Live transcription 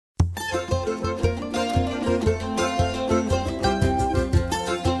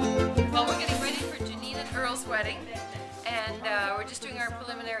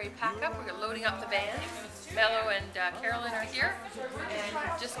pack up. We're loading up the van. Mello and Carolyn are here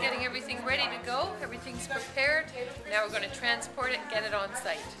and just getting everything ready to go. Everything's prepared. Now we're going to transport it and get it on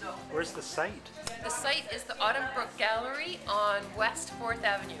site. Where's the site? The site is the Autumnbrook Gallery on West 4th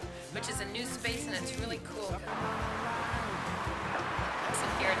Avenue, which is a new space and it's really cool.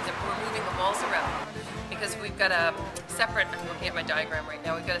 Here, we're moving the walls around because we've got a separate, I'm looking at my diagram right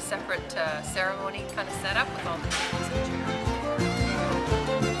now, we've got a separate ceremony kind of set up with all the tables and chairs.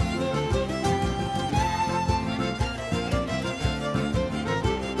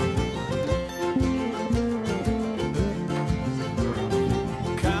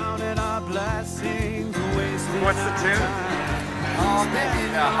 What's the tune? Oh, maybe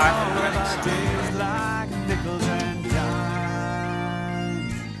the Highland Wedding song.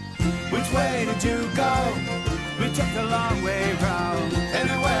 Which way did you go? We took the long way round.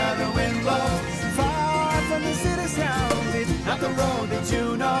 Anywhere the wind blows, far from the city sounds. It's not the road that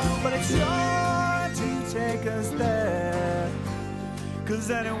you know, but it's sure to take us there. 'Cause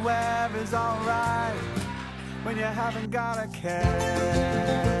anywhere is alright when you haven't got a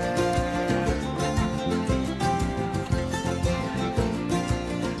care.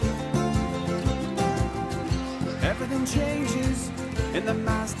 Everything changes in the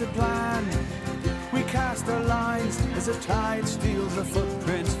master plan. We cast our lines as the tide steals the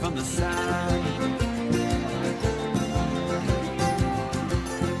footprints from the sand.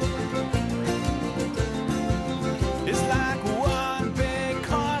 It's like one big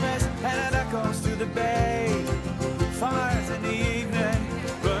chorus and it echoes through the bay. Fires in the evening,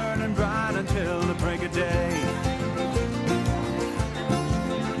 burning bright until the break of day.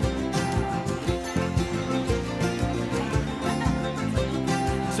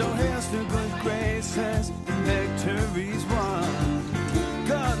 So here's to good graces and victories won.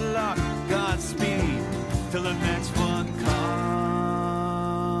 Good luck, Godspeed, till the next one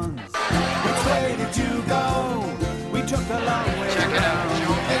comes. Which way did you go? We took the long way. Check it out,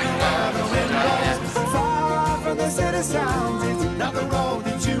 Joe. Anywhere the wind blows, far from the city sounds. It's not the road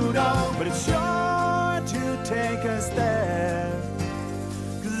that you know, but it's sure to take us there.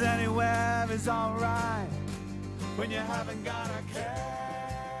 'Cause anywhere is alright when you haven't got a care.